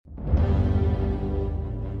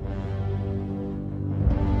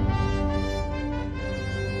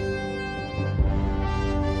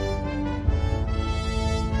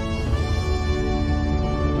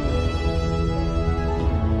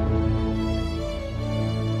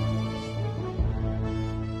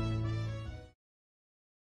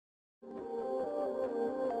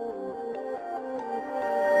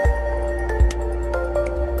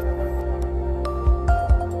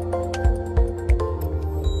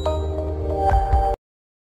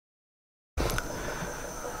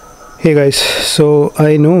Hey guys, so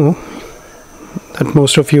I know that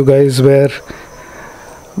most of you guys were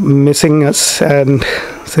missing us, and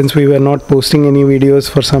since we were not posting any videos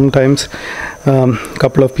for some times,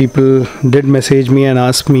 couple of people did message me and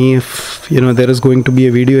ask me if there is going to be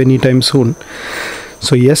a video anytime soon.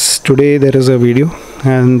 So yes, today there is a video,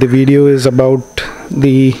 and the video is about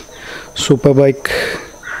the Superbike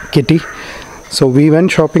kitty. So we went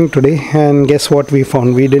shopping today, and guess what we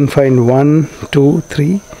found? We didn't find 1, 2,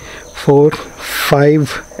 3, 4,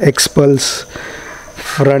 5 X-Pulse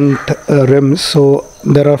front rims. So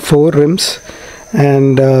there are 4 rims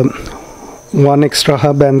and 1 extra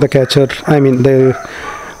hub and the catcher, the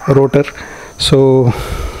rotor. So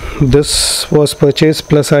this was purchased,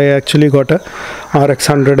 plus I actually got a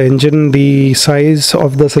RX100 engine. The size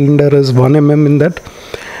of the cylinder is 1 mm in that,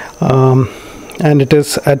 and it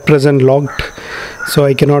is at present locked, so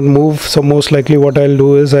I cannot move. So most likely what I'll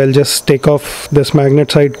do is I'll just take off this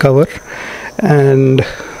magnet side cover and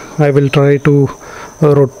I will try to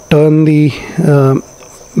turn the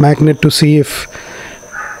magnet to see if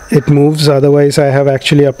it moves. Otherwise I have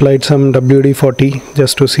actually applied some WD-40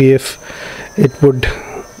 just to see if it would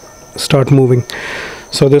start moving.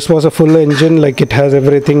 So this was a full engine, like it has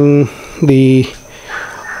everything, the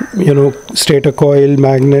stator coil,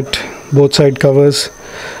 magnet, both side covers.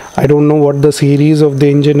 I don't know what the series of the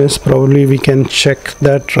engine is, probably we can check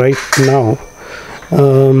that right now,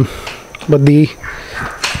 but the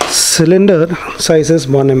cylinder size is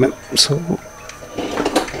 1 mm, so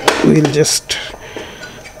we'll just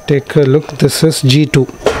take a look. This is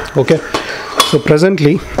G2. Okay, so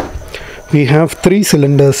presently we have 3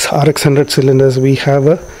 cylinders, RX100 cylinders. We have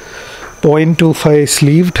a 0.25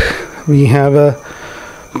 sleeved, we have a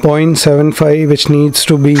 0.75 which needs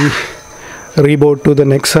to be rebored to the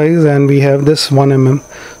next size, and we have this 1 mm.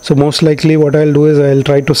 So most likely what I'll do is I'll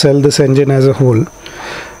try to sell this engine as a whole,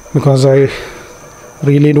 because I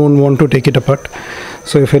really don't want to take it apart.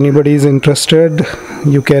 So if anybody is interested,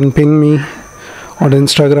 you can ping me on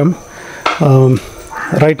Instagram.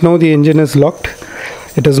 Right now the engine is locked,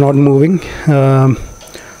 it is not moving,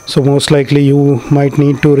 so most likely you might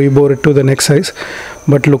need to rebore it to the next size.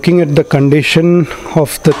 But looking at the condition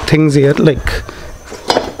of the things here, like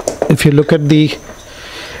if you look at the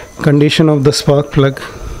condition of the spark plug,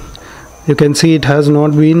 you can see it has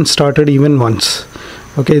not been started even once.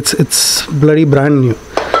 Okay, it's bloody brand new.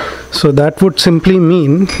 So that would simply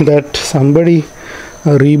mean that somebody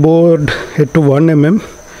rebored it to 1 mm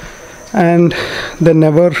and they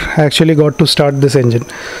never actually got to start this engine.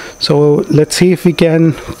 So let's see if we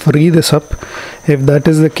can free this up. If that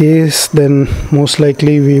is the case, then most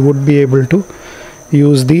likely we would be able to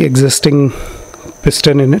use the existing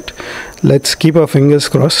piston in it. Let's keep our fingers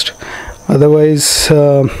crossed. Otherwise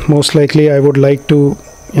most likely I would like to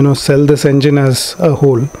sell this engine as a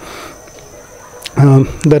whole.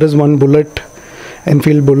 There is one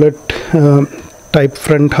Enfield Bullet type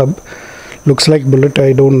front hub. Looks like Bullet.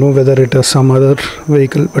 I don't know whether it is some other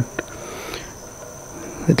vehicle, but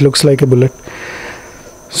it looks like a Bullet.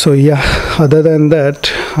 So yeah, other than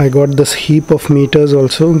that, I got this heap of meters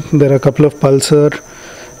also. There are a couple of Pulsar.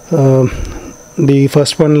 The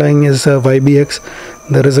first one lying is a YBX.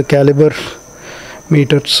 There is a caliber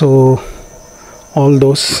meter, so all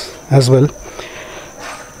those as well.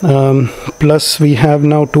 Plus we have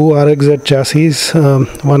now 2 RXZ chassis,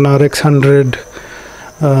 one RX100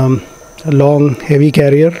 long heavy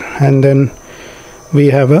carrier, and then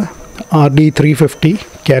we have a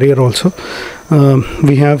RD350 carrier also.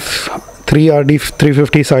 We have 3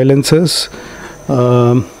 RD350 silencers,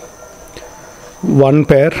 1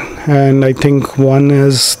 pair, and I think one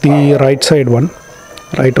is the right side one,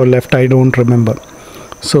 right or left, I don't remember.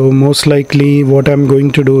 So most likely what I'm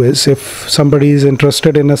going to do is, if somebody is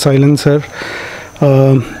interested in a silencer,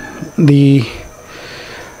 the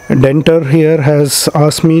denter here has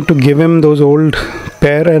asked me to give him those old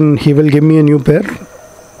pair and he will give me a new pair.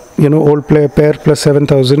 Old pair plus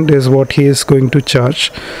 7,000 is what he is going to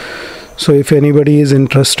charge. So if anybody is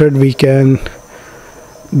interested, we can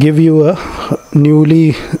give you a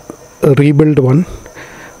newly rebuilt one,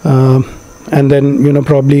 and then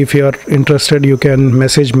probably if you are interested you can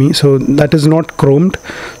message me. So that is not chromed,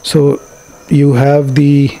 so you have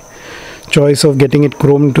the choice of getting it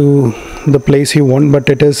chromed to the place you want, but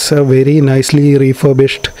it is a very nicely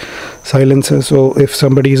refurbished silencer. So if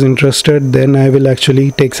somebody is interested, then I will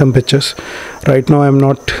actually take some pictures. Right now I'm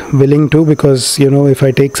not willing to, because if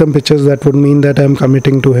I take some pictures, that would mean that I'm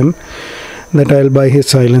committing to him that I'll buy his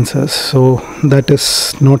silencers. So that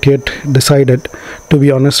is not yet decided. To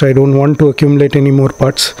be honest, I don't want to accumulate any more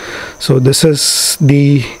parts. So this is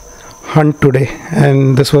the hunt today,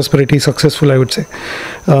 and this was pretty successful, I would say.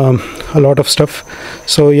 A lot of stuff.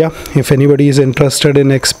 So yeah, if anybody is interested in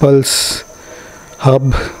Xpulse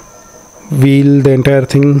hub, wheel, the entire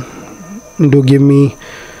thing, do give me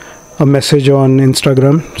a message on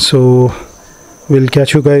Instagram. So we'll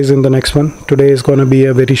catch you guys in the next one. Today is gonna be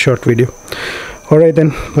a very short video. Alright then,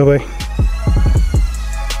 bye bye.